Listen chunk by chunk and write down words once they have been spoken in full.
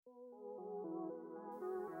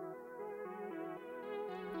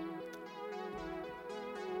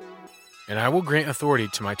And I will grant authority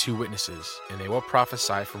to my 2 witnesses, and they will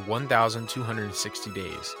prophesy for 1,260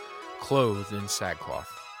 days, clothed in sackcloth.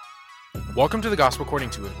 Welcome to the Gospel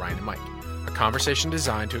According to with Ryan and Mike, a conversation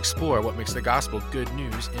designed to explore what makes the gospel good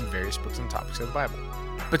news in various books and topics of the Bible.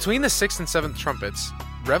 Between the 6th and 7th trumpets,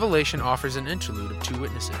 Revelation offers an interlude of 2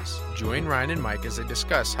 witnesses. Join Ryan and Mike as they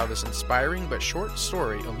discuss how this inspiring but short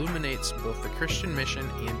story illuminates both the Christian mission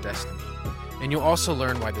and destiny. And you'll also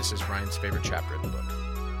learn why this is Ryan's favorite chapter of the book.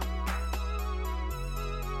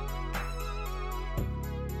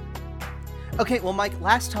 Okay, well, Mike,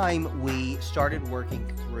 last time we started working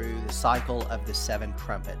through the cycle of the 7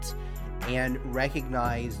 trumpets and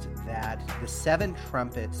recognized that the 7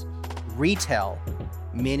 trumpets retell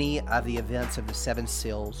many of the events of the 7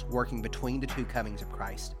 seals working between the 2 comings of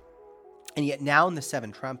Christ. And yet now in the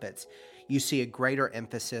 7 trumpets, you see a greater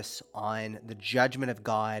emphasis on the judgment of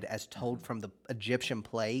God as told from the Egyptian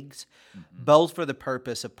plagues, both for the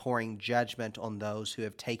purpose of pouring judgment on those who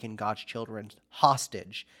have taken God's children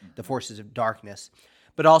hostage, the forces of darkness,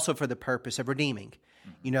 but also for the purpose of redeeming.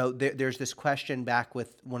 You know, there's this question back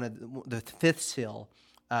with one of the 5th seal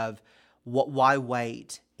of why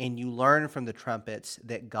wait? And you learn from the trumpets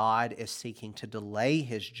that God is seeking to delay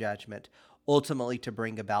his judgment, ultimately to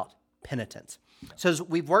bring about penitence. So as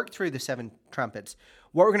we've worked through the 7 trumpets,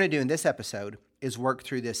 what we're going to do in this episode is work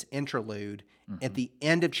through this interlude at the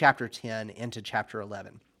end of chapter 10 into chapter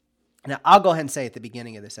 11. Now, I'll go ahead and say at the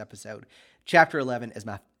beginning of this episode, chapter 11 is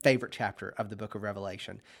my favorite chapter of the book of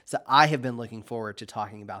Revelation. So I have been looking forward to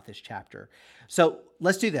talking about this chapter. So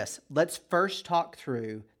let's do this. Let's first talk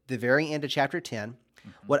through the very end of chapter 10.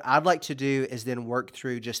 What I'd like to do is then work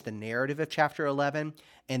through just the narrative of chapter 11,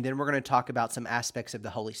 and then we're going to talk about some aspects of the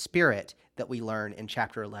Holy Spirit that we learn in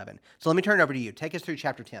chapter 11. So let me turn it over to you. Take us through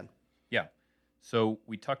chapter 10. Yeah. So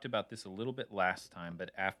we talked about this a little bit last time, but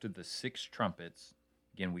after the 6 trumpets,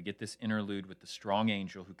 again, we get this interlude with the strong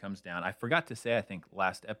angel who comes down. I forgot to say, I think,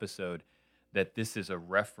 last episode, that this is a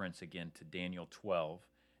reference, again, to Daniel 12.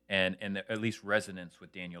 And at least resonance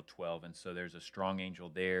with Daniel 12. And so there's a strong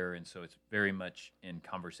angel there, and so it's very much in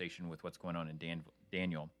conversation with what's going on in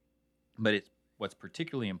Daniel. But what's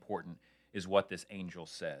particularly important is what this angel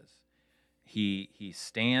says. He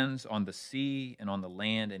stands on the sea and on the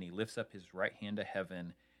land, and he lifts up his right hand to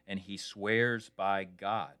heaven, and he swears by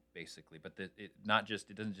God, basically. But it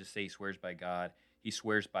doesn't just say he swears by God. He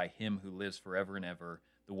swears by him who lives forever and ever,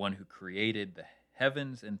 the one who created the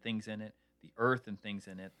heavens and things in it, the earth and things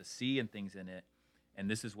in it, the sea and things in it. And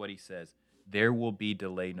this is what he says: there will be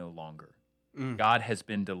delay no longer. God has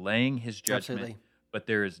been delaying his judgment, Absolutely. But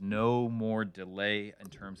there is no more delay in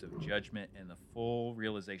terms of judgment and the full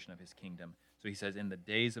realization of his kingdom. So he says, in the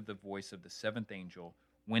days of the voice of the 7th angel,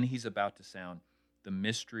 when he's about to sound, the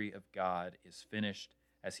mystery of God is finished,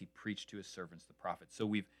 as he preached to his servants, the prophets. So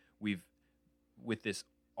we've with this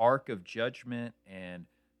arc of judgment and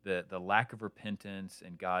the lack of repentance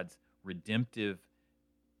and God's redemptive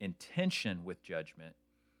intention with judgment,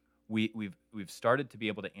 we've started to be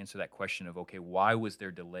able to answer that question of, okay, why was there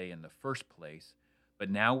delay in the first place? But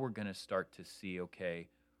now we're going to start to see, okay,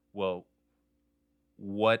 well,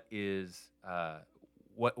 what are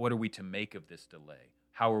we to make of this delay?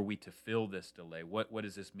 How are we to fill this delay? What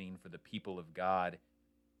does this mean for the people of God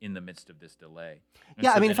in the midst of this delay? And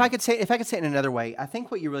yeah, so I mean, if I could say it in another way, I think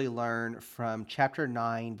what you really learn from chapter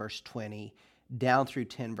 9, verse 20, down through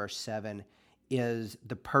 10, verse 7, is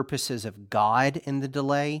the purposes of God in the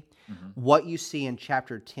delay. What you see in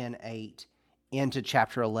chapter 10, 8, into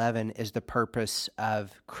chapter 11 is the purpose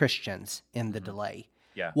of Christians in the delay.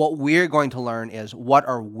 Yeah. What we're going to learn is, what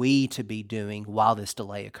are we to be doing while this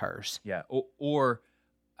delay occurs? Yeah, or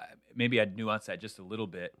maybe I'd nuance that just a little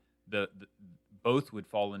bit. Both would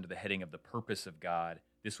fall into the heading of the purpose of God.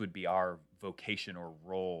 This would be our vocation or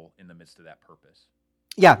role in the midst of that purpose.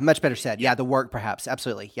 Yeah, much better said. Yeah, the work perhaps.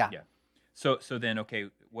 Absolutely. Yeah. So then, okay,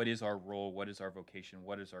 what is our role? What is our vocation?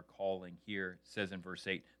 What is our calling? Here it says in verse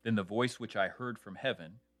 8, then the voice which I heard from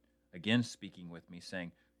heaven, again speaking with me,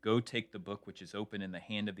 saying, go take the book which is open in the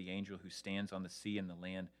hand of the angel who stands on the sea and the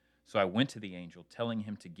land. So I went to the angel, telling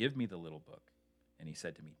him to give me the little book. And he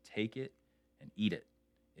said to me, take it and eat it.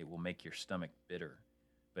 It will make your stomach bitter,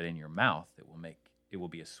 but in your mouth it will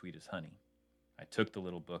be as sweet as honey. I took the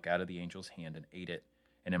little book out of the angel's hand and ate it,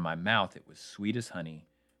 and in my mouth it was sweet as honey.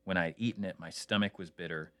 When I had eaten it, my stomach was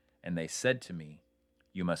bitter, and they said to me,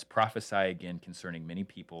 you must prophesy again concerning many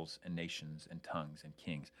peoples and nations and tongues and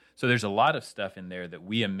kings. So there's a lot of stuff in there that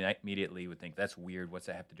we immediately would think, that's weird, what's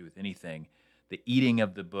that have to do with anything? The eating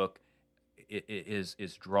of the book is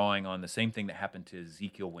drawing on the same thing that happened to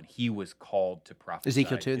Ezekiel when he was called to prophesy.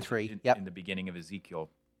 Ezekiel 2 and 3, in the beginning of Ezekiel.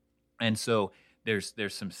 And so there's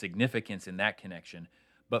some significance in that connection.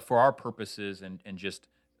 But for our purposes and just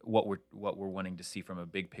what we're wanting to see from a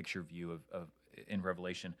big picture view of in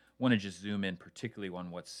Revelation, I want to just zoom in particularly on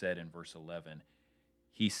what's said in verse 11.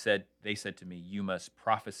 They said to me, you must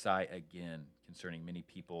prophesy again concerning many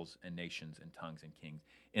peoples and nations and tongues and kings.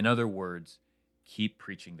 In other words, keep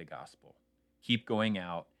preaching the gospel. Keep going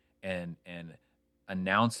out and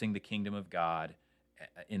announcing the kingdom of God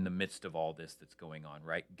in the midst of all this that's going on,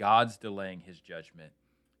 right? God's delaying his judgment.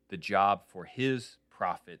 The job for his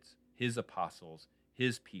prophets, his apostles,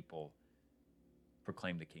 his people,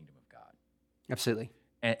 proclaim the kingdom of God. Absolutely.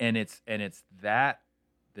 And it's that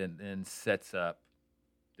then sets up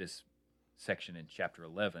this section in chapter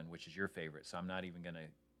 11, which is your favorite. So I'm not even going to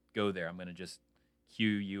go there. I'm going to just cue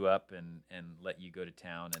you up and let you go to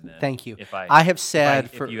town. And then thank you. If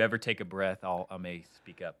you ever take a breath, I may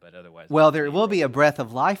speak up, but otherwise. Well, there will be a breath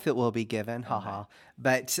of life that will be given. Haha.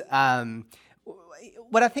 But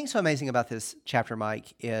what I think is so amazing about this chapter,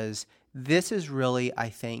 Mike, is this is really, I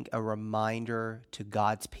think, a reminder to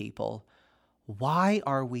God's people. Why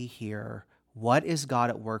are we here? What is God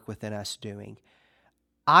at work within us doing?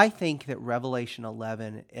 I think that Revelation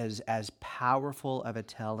 11 is as powerful of a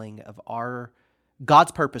telling of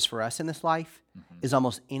God's purpose for us in this life is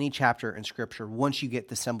almost any chapter in Scripture once you get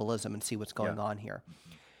the symbolism and see what's going on here.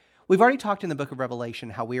 We've already talked in the book of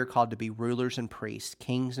Revelation how we are called to be rulers and priests,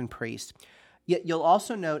 kings and priests. Yet you'll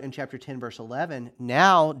also note in chapter 10, verse 11,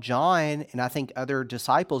 now John and I think other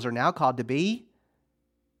disciples are now called to be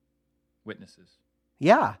witnesses.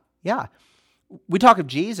 Yeah. We talk of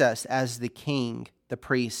Jesus as the king, the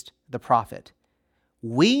priest, the prophet.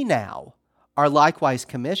 We now are likewise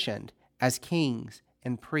commissioned as kings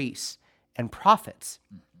and priests and prophets.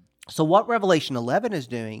 So what Revelation 11 is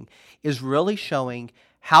doing is really showing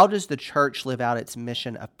how does the church live out its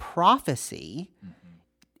mission of prophecy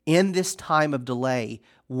in this time of delay.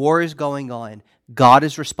 War is going on. God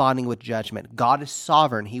is responding with judgment. God is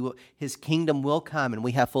sovereign. His kingdom will come, and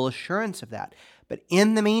we have full assurance of that. But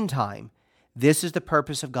in the meantime, this is the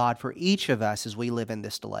purpose of God for each of us as we live in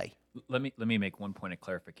this delay. Let me make one point of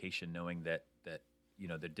clarification, knowing that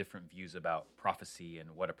the different views about prophecy and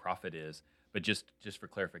what a prophet is. But just for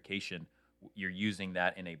clarification, you're using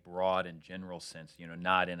that in a broad and general sense,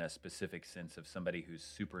 not in a specific sense of somebody who's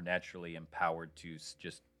supernaturally empowered to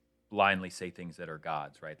just blindly say things that are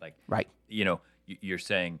God's, right? Like, right. You're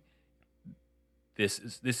saying this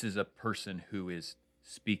is a person who is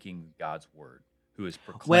speaking God's word, who is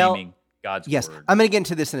proclaiming God's yes, word. I'm going to get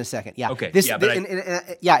into this in a second. Yeah. Okay.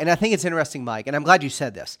 And I think it's interesting, Mike, and I'm glad you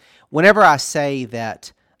said this. Whenever I say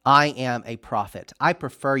that I am a prophet, I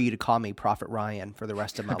prefer you to call me Prophet Ryan for the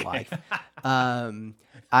rest of my life.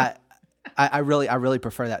 I really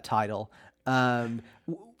prefer that title.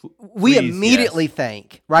 We immediately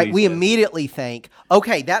think, right? Please, we yes. immediately think,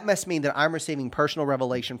 okay, that must mean that I'm receiving personal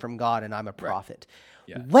revelation from God and I'm a prophet.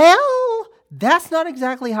 Right. Yeah. Well, that's not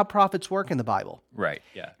exactly how prophets work in the Bible. Right,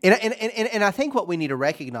 yeah. And I think what we need to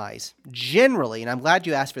recognize generally, and I'm glad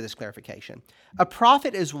you asked for this clarification, a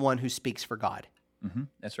prophet is one who speaks for God.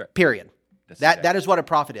 That's right. Period. That is what a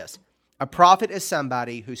prophet is. A prophet is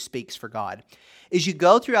somebody who speaks for God. As you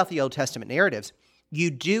go throughout the Old Testament narratives, you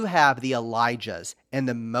do have the Elijahs and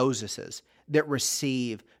the Moseses that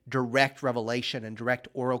receive direct revelation and direct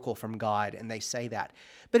oracle from God, and they say that.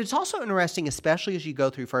 But it's also interesting, especially as you go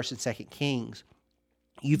through 1st and 2nd Kings,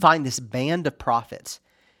 you find this band of prophets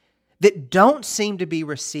that don't seem to be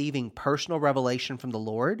receiving personal revelation from the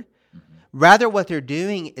Lord. Rather, what they're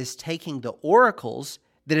doing is taking the oracles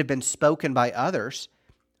that have been spoken by others,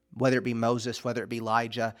 whether it be Moses, whether it be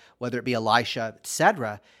Elijah, whether it be Elisha,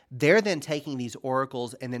 etc. They're then taking these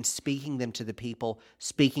oracles and then speaking them to the people,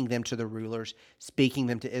 speaking them to the rulers, speaking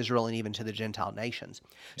them to Israel and even to the Gentile nations.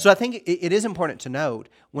 Yeah. So I think it is important to note,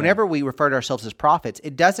 whenever we refer to ourselves as prophets,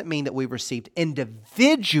 it doesn't mean that we've received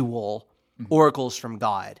individual oracles from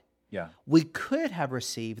God. Yeah. We could have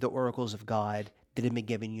received the oracles of God that have been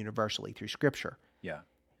given universally through Scripture. Yeah.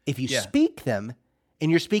 If you speak them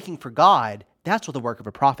and you're speaking for God, that's what the work of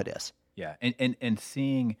a prophet is. Yeah, and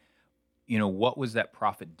seeing, what was that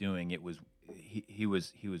prophet doing? It was he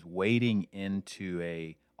was wading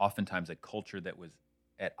into oftentimes a culture that was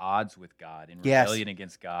at odds with God, in rebellion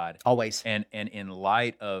against God. Always. And in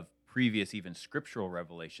light of previous even scriptural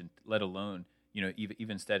revelation, let alone,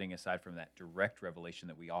 even setting aside from that direct revelation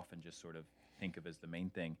that we often just sort of think of as the main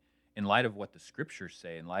thing, in light of what the scriptures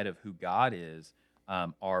say, in light of who God is,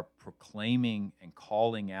 are proclaiming and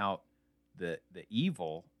calling out the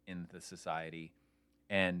evil in the society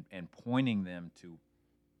and pointing them to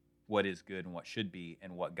what is good and what should be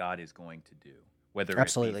and what God is going to do, whether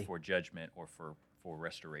it be for judgment or for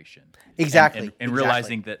restoration. Exactly. And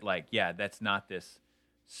realizing that, like, yeah, that's not this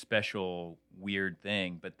special weird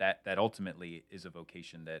thing, but that ultimately is a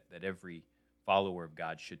vocation that every follower of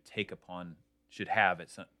God should have at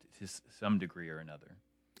some degree or another.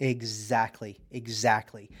 Exactly.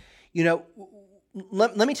 You know,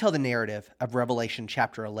 let me tell the narrative of Revelation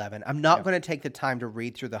chapter 11. I'm not going to take the time to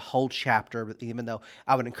read through the whole chapter, but even though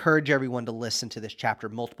I would encourage everyone to listen to this chapter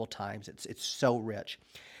multiple times, it's so rich.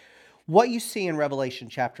 What you see in Revelation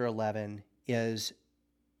chapter 11 is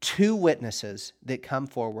two witnesses that come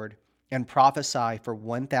forward and prophesy for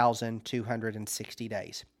 1,260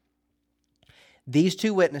 days. These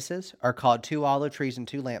two witnesses are called two olive trees and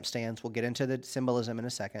two lampstands. We'll get into the symbolism in a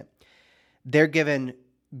second. They're given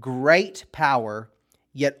great power,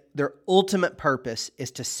 yet their ultimate purpose is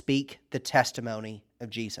to speak the testimony of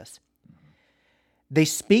Jesus. They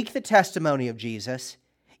speak the testimony of Jesus,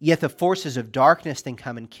 yet the forces of darkness then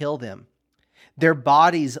come and kill them. Their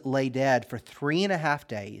bodies lay dead for 3.5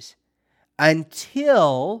 days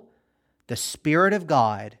until the Spirit of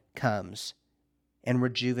God comes and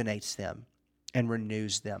rejuvenates them and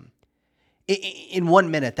renews them. In 1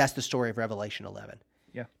 minute, that's the story of Revelation 11.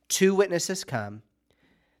 Yeah. Two witnesses come.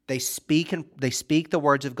 They speak the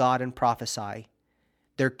words of God and prophesy.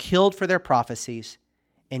 They're killed for their prophecies,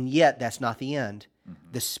 and yet that's not the end.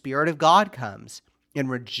 Mm-hmm. The Spirit of God comes and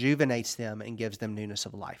rejuvenates them and gives them newness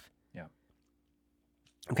of life. Yeah.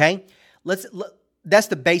 Okay? That's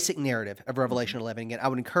the basic narrative of Revelation 11. Again, I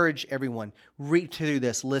would encourage everyone, read through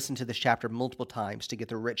this, listen to this chapter multiple times to get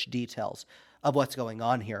the rich details of what's going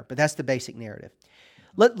on here. But that's the basic narrative.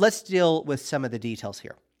 Let's deal with some of the details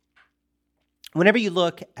here. Whenever you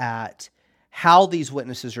look at how these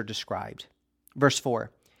witnesses are described, verse 4,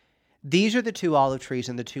 these are the two olive trees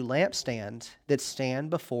and the two lampstands that stand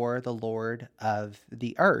before the Lord of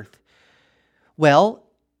the earth. Well,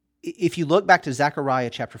 if you look back to Zechariah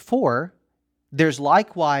chapter 4, there's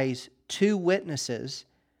likewise two witnesses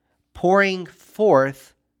pouring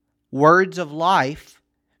forth words of life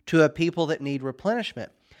to a people that need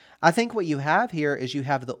replenishment. I think what you have here is you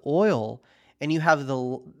have the oil, and you have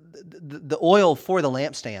the oil for the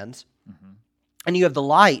lampstands, mm-hmm. and you have the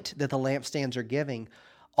light that the lampstands are giving,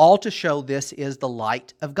 all to show this is the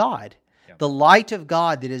light of God. Yep. The light of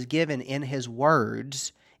God that is given in His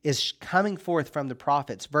words is coming forth from the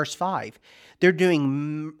prophets. Verse 5, they're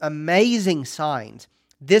doing amazing signs.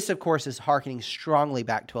 This, of course, is hearkening strongly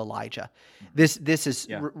back to Elijah. This is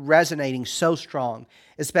resonating so strong,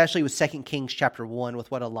 especially with 2 Kings chapter 1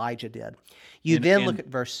 with what Elijah did. Look at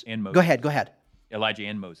verse... And Moses. Go ahead. Elijah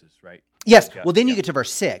and Moses, right? Yes. Well, then you get to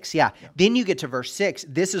verse 6. Yeah. Then you get to verse 6.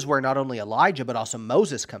 This is where not only Elijah, but also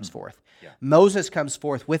Moses comes forth. Yeah. Moses comes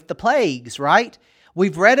forth with the plagues, right?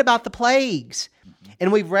 We've read about the plagues,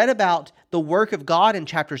 and we've read about the work of God in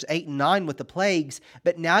chapters 8 and 9 with the plagues,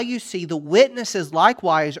 but now you see the witnesses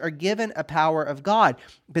likewise are given a power of God.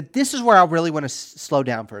 But this is where I really want to slow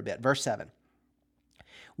down for a bit. Verse 7.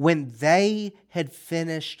 When they had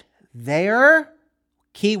finished their,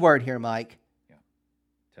 key word here, Mike. Yeah.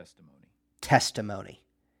 Testimony.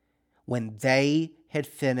 When they had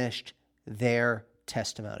finished their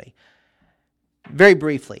testimony. Very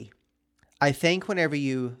briefly, I think whenever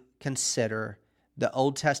you consider the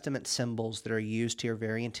Old Testament symbols that are used here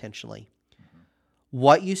very intentionally,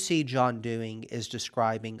 what you see John doing is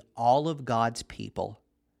describing all of God's people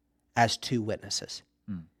as two witnesses.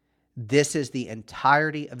 This is the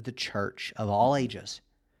entirety of the church of all ages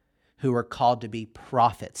who are called to be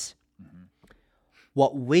prophets.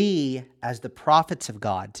 What we, as the prophets of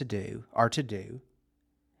God, are to do,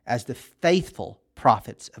 as the faithful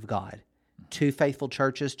prophets of God, two faithful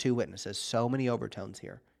churches, two witnesses, so many overtones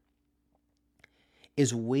here,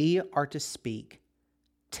 is we are to speak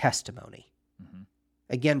testimony.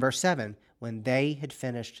 Again, verse 7, when they had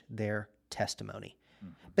finished their testimony.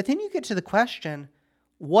 But then you get to the question,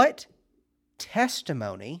 what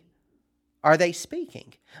testimony are they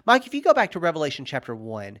speaking? Mike, if you go back to Revelation chapter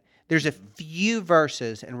 1, there's a few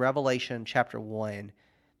verses in Revelation chapter 1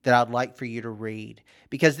 that I'd like for you to read,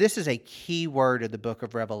 because this is a key word of the book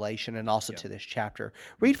of Revelation and also to this chapter.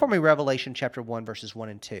 Read for me Revelation chapter 1, verses 1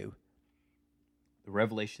 and 2. The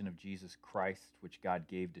revelation of Jesus Christ, which God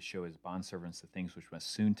gave to show His bondservants the things which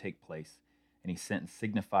must soon take place, and He sent and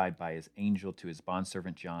signified by His angel to His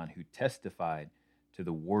bondservant John, who testified to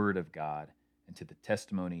the word of God and to the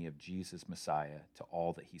testimony of Jesus Messiah, to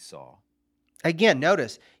all that he saw. Again,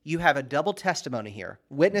 notice, you have a double testimony here.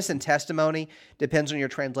 Witness and testimony depends on your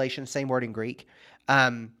translation, same word in Greek.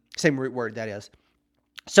 Same root word, that is.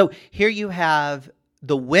 So here you have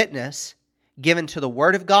the witness given to the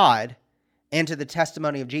word of God and to the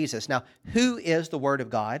testimony of Jesus. Now, who is the word of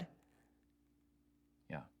God?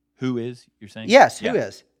 Who is, you're saying? Yes, who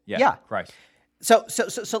is? Yeah, Christ. So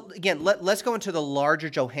again, let's go into the larger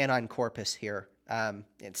Johannine corpus here.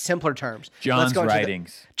 In simpler terms, John's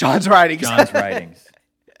writings. John's writings. John's writings.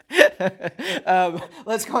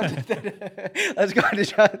 Let's go into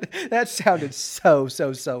John. That sounded so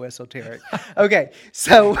esoteric. Okay,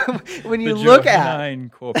 so when you look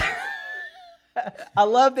at, corpus. I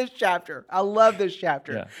love this chapter.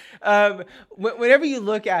 Yeah. Whenever you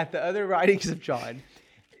look at the other writings of John,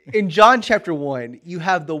 in John chapter 1, you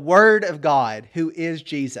have the Word of God, who is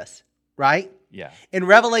Jesus, right? Yeah. In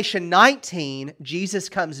Revelation 19, Jesus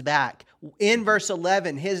comes back. In verse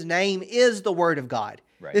 11, his name is the Word of God.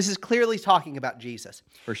 Right. This is clearly talking about Jesus.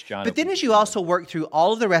 1 John. But then as you also work through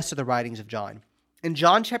all of the rest of the writings of John, in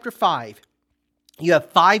John chapter 5, you have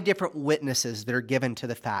 5 different witnesses that are given to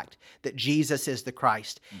the fact that Jesus is the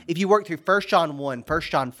Christ. Mm-hmm. If you work through 1 John 1, 1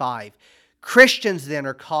 John 5, Christians then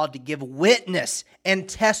are called to give witness and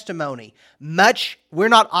testimony. We're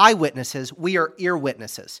not eyewitnesses, we are ear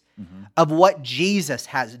witnesses of what Jesus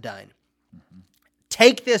has done. Mm-hmm.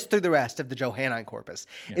 Take this through the rest of the Johannine corpus.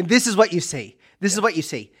 Yeah. And this is what you see. This is what you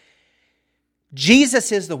see.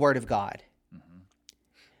 Jesus is the Word of God. Mm-hmm.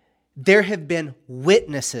 There have been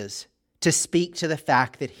witnesses to speak to the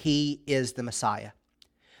fact that He is the Messiah.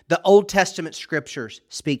 The Old Testament scriptures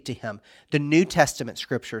speak to Him. The New Testament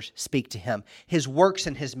scriptures speak to Him. His works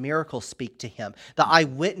and His miracles speak to Him. The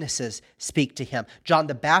eyewitnesses speak to Him. John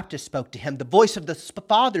the Baptist spoke to Him. The voice of the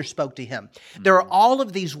Father spoke to Him. There are all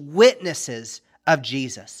of these witnesses of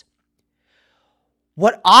Jesus.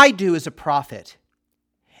 What I do as a prophet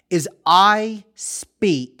is I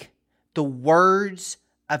speak the words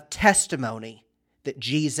of testimony that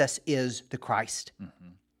Jesus is the Christ. Mm-hmm.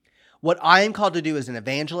 What I am called to do as an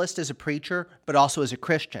evangelist, as a preacher, but also as a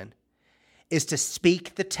Christian, is to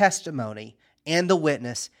speak the testimony and the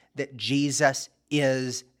witness that Jesus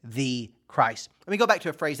is the Christ. Let me go back to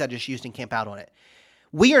a phrase I just used and camp out on it.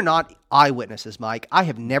 We are not eyewitnesses, Mike. I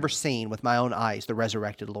have never seen with my own eyes the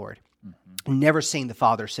resurrected Lord. Mm-hmm. Never seen the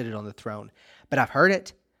Father seated on the throne. But I've heard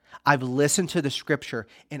it. I've listened to the Scripture,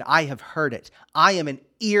 and I have heard it. I am an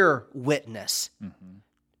ear witness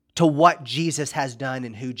to what Jesus has done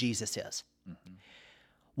and who Jesus is. Mm-hmm.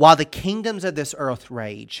 While the kingdoms of this earth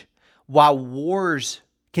rage, while wars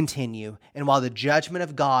continue, and while the judgment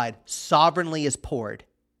of God sovereignly is poured,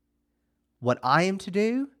 what I am to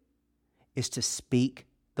do is to speak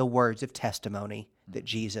the words of testimony that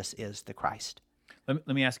Jesus is the Christ. Let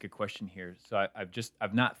me ask a question here. So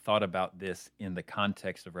I've not thought about this in the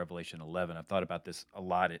context of Revelation 11. I've thought about this a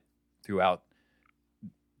lot throughout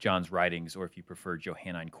John's writings, or if you prefer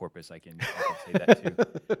Johannine corpus, I can say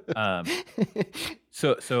that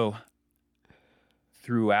too. So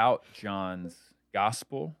throughout John's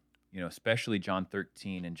gospel, especially John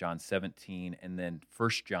 13 and John 17, and then 1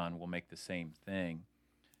 John will make the same thing.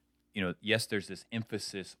 Yes, there's this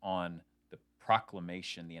emphasis on the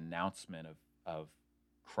proclamation, the announcement of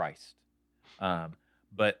Christ.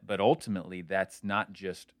 But ultimately, that's not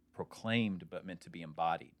just proclaimed, but meant to be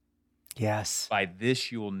embodied. Yes. By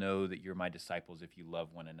this you will know that you're my disciples if you love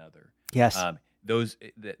one another. Yes. Those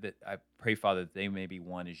that I pray, Father, that they may be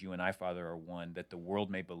one as you and I, Father, are one, that the world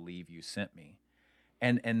may believe you sent me.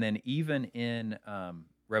 And then even in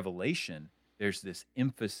Revelation, there's this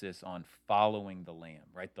emphasis on following the Lamb,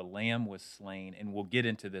 right? The Lamb was slain, and we'll get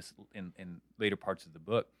into this in later parts of the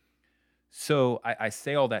book. So I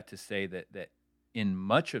say all that to say that in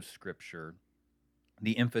much of Scripture,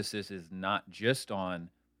 the emphasis is not just on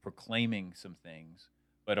proclaiming some things,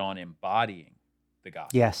 but on embodying the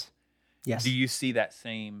gospel. Yes. Do you see that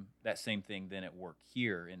same thing then at work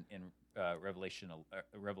here in Revelation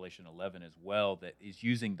 11 as well? That is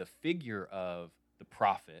using the figure of the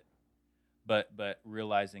prophet, but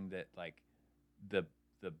realizing that like the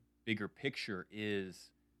bigger picture is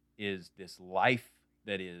this life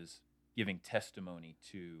that is giving testimony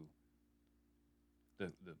to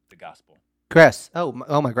the gospel. Chris, oh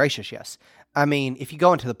my gracious, yes. I mean, if you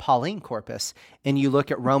go into the Pauline corpus and you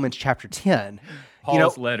look at Romans chapter 10,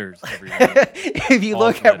 Paul's letters, everyone. If you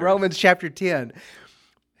look at Romans chapter 10,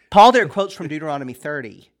 Paul there quotes from Deuteronomy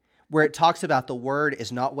 30, where it talks about the word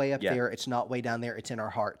is not way up there, it's not way down there, it's in our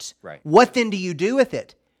hearts. Right. What then do you do with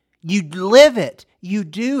it? You live it, you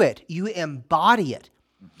do it, you embody it.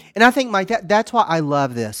 Mm-hmm. And I think, Mike, that's why I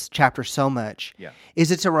love this chapter so much,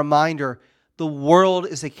 is it's a reminder the world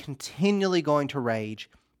is continually going to rage.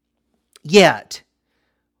 Yet,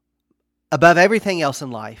 above everything else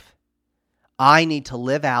in life, I need to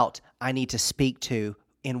live out, I need to speak to,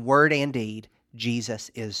 in word and deed,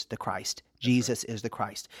 Jesus is the Christ. Jesus is the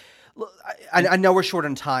Christ. I know we're short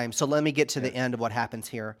on time, so let me get to the end of what happens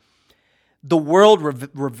here. The world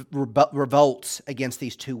revolts against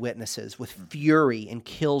these two witnesses with fury and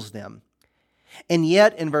kills them. And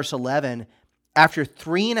yet, in verse 11, after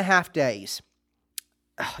 3.5 days,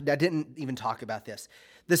 I didn't even talk about this.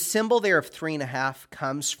 The symbol there of 3.5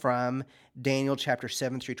 comes from Daniel chapter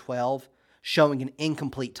 7 through 12, showing an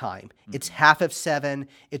incomplete time. It's half of 7.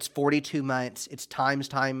 It's 42 months. It's time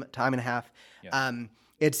and a half. Yeah.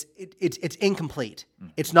 It's incomplete.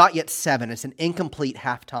 It's not yet 7. It's an incomplete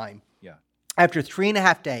half time. Yeah. After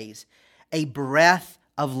 3.5 days, a breath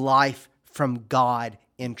of life from God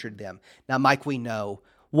entered them. Now, Mike, we know,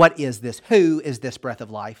 what is this? Who is this breath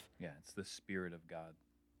of life? Yeah, it's the Spirit of God.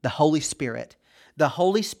 The Holy Spirit. The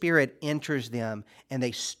Holy Spirit enters them, and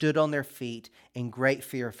they stood on their feet, and great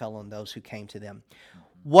fear fell on those who came to them.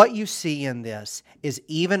 What you see in this is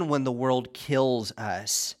even when the world kills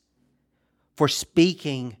us for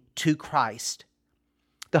speaking to Christ,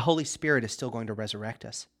 the Holy Spirit is still going to resurrect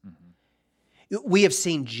us. We have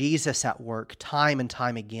seen Jesus at work time and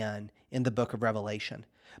time again in the book of Revelation.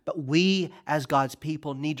 But we, as God's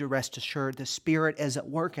people, need to rest assured the Spirit is at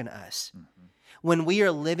work in us. When we are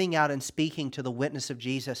living out and speaking to the witness of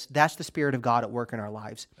Jesus, that's the Spirit of God at work in our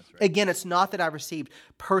lives. That's right. Again, it's not that I've received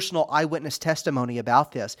personal eyewitness testimony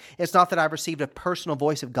about this. It's not that I've received a personal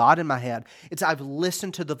voice of God in my head. It's I've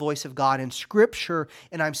listened to the voice of God in Scripture,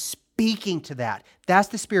 and I'm speaking to that. That's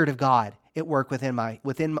the Spirit of God at work within my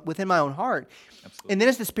own heart. Absolutely. And then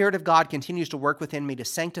as the Spirit of God continues to work within me to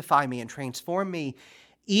sanctify me and transform me,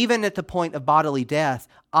 even at the point of bodily death,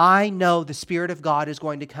 I know the Spirit of God is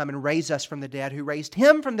going to come and raise us from the dead who raised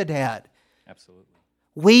Him from the dead. Absolutely.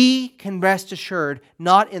 We can rest assured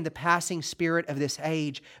not in the passing spirit of this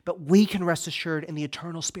age, but we can rest assured in the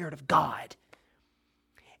eternal Spirit of God.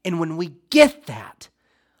 And when we get that,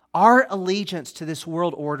 our allegiance to this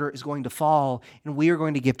world order is going to fall, and we are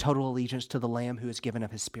going to give total allegiance to the Lamb who has given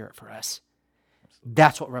up His Spirit for us. Absolutely.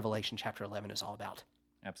 That's what Revelation chapter 11 is all about.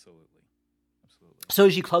 Absolutely. So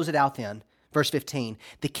as you close it out then, verse 15,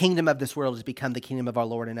 the kingdom of this world has become the kingdom of our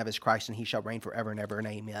Lord and of His Christ, and He shall reign forever and ever, and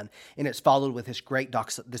amen. And it's followed with this great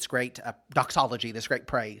doxology, this great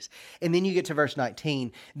praise. And then you get to verse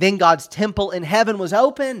 19. Then God's temple in heaven was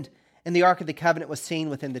opened, and the Ark of the Covenant was seen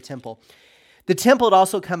within the temple. The temple had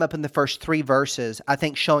also come up in the first 3 verses, I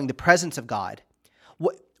think, showing the presence of God.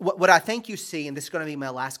 What I think you see, and this is going to be my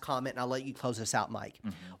last comment, and I'll let you close this out, Mike.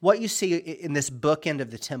 What you see in this bookend of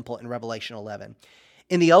the temple in Revelation 11,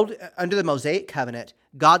 under the Mosaic covenant,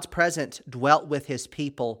 God's presence dwelt with His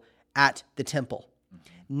people at the temple.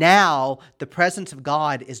 Now, the presence of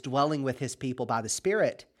God is dwelling with His people by the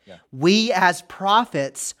Spirit. Yeah. We as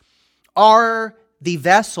prophets are the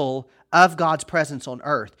vessel of God's presence on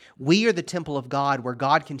earth. We are the temple of God where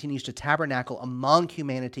God continues to tabernacle among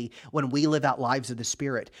humanity when we live out lives of the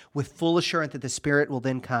Spirit with full assurance that the Spirit will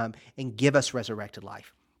then come and give us resurrected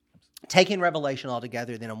life. Taking Revelation all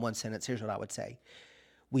together then in one sentence, here's what I would say.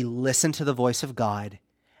 We listen to the voice of God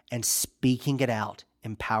and speaking it out,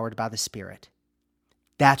 empowered by the Spirit.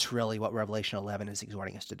 That's really what Revelation 11 is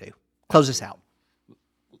exhorting us to do. Close us out.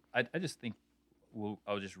 I just think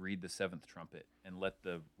I'll just read the 7th trumpet and let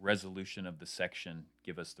the resolution of the section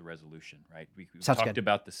give us the resolution, right? We've talked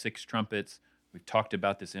about the 6 trumpets. We've talked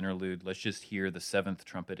about this interlude. Let's just hear the 7th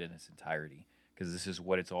trumpet in its entirety, because this is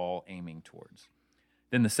what it's all aiming towards.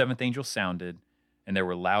 Then the 7th angel sounded, and there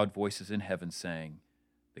were loud voices in heaven saying,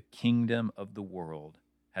 "The kingdom of the world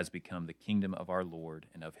has become the kingdom of our Lord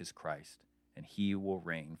and of His Christ, and He will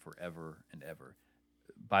reign forever and ever."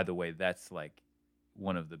 By the way, that's like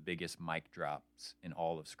one of the biggest mic drops in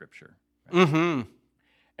all of Scripture. Right?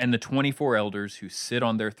 And the 24 elders who sit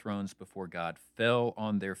on their thrones before God fell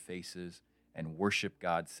on their faces and worshiped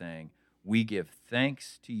God, saying, "We give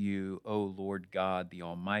thanks to you, O Lord God, the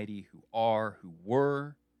Almighty, who are, who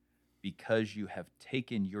were, because you have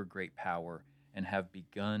taken your great power and have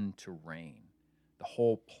begun to reign." The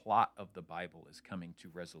whole plot of the Bible is coming to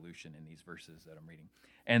resolution in these verses that I'm reading.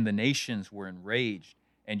 "And the nations were enraged,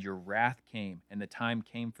 and your wrath came, and the time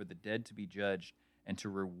came for the dead to be judged, and to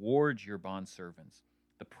reward your bondservants,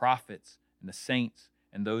 the prophets and the saints,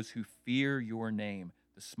 and those who fear your name,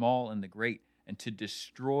 the small and the great, and to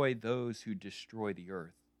destroy those who destroy the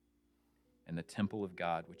earth. And the temple of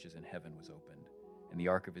God, which is in heaven, was opened, and the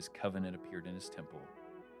ark of His covenant appeared in His temple,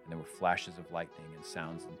 and there were flashes of lightning and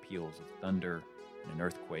sounds and peals of thunder and an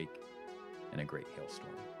earthquake and a great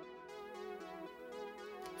hailstorm."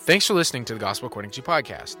 Thanks for listening to the Gospel According to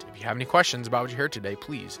podcast. If you have any questions about what you heard today,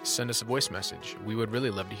 please send us a voice message. We would really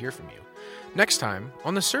love to hear from you. Next time,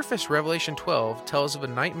 on the surface, Revelation 12 tells of a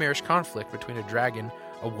nightmarish conflict between a dragon,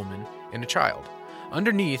 a woman, and a child.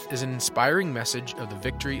 Underneath is an inspiring message of the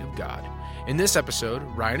victory of God. In this episode,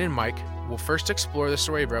 Ryan and Mike will first explore the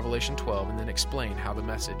story of Revelation 12 and then explain how the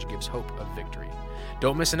message gives hope of victory.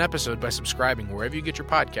 Don't miss an episode by subscribing wherever you get your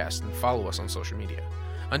podcasts and follow us on social media.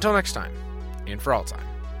 Until next time, and for all time,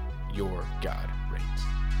 your God reigns.